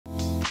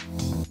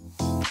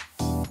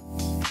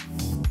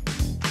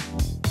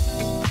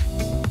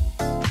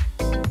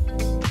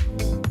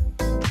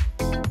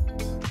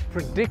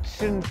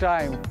prediction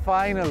time,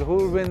 final, who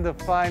will win the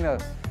final?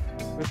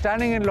 We're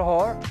standing in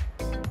Lahore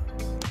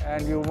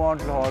and you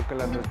want Lahore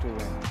Qalandars to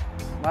win.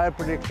 My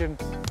prediction,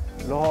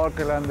 Lahore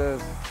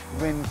Qalandars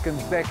win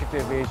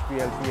consecutive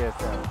HBL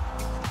PSL.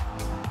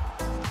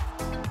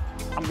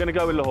 I'm going to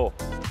go with Lahore.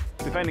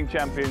 Defending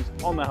champions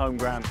on their home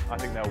ground, I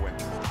think they'll win.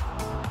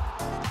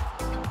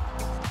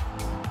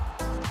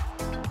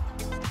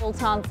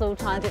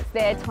 Sultans, it's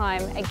their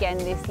time again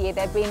this year.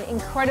 They've been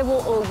incredible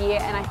all year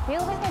and I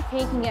feel like they're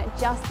peaking at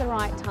just the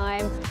right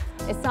time.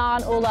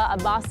 Arslan, Ullah,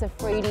 Abbas,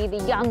 Afridi,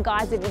 the young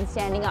guys have been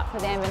standing up for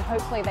them and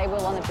hopefully they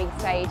will on the big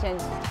stage. And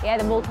yeah,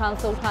 the Multan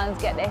Sultans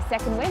get their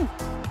second win.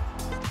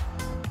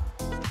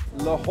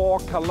 Lahore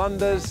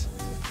Qalandars,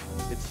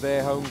 it's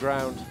their home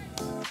ground.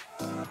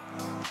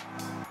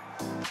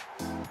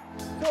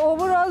 So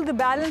overall, the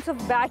balance of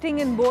batting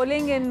and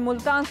bowling in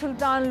Multan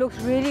Sultan looks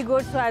really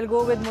good, so I'll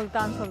go with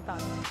Multan Sultan.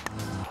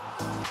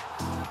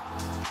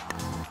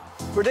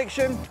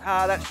 Prediction?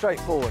 That's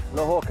straightforward.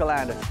 Lahore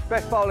Qalandars.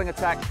 Best bowling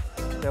attack,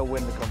 they'll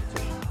win the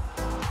competition.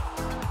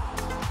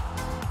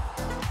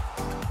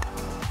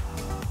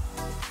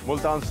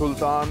 Multan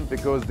Sultan,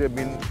 because they've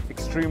been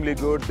extremely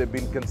good, they've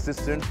been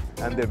consistent,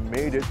 and they've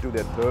made it to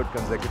their third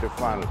consecutive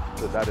final.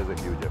 So that is a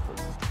huge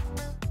effort.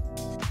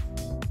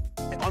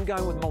 I'm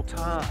going with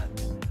Multan.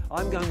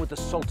 I'm going with the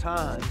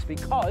Sultans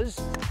because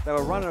they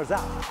were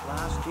runners-up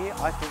last year.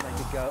 I think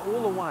they could go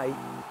all the way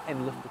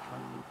and lift the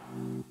trophy.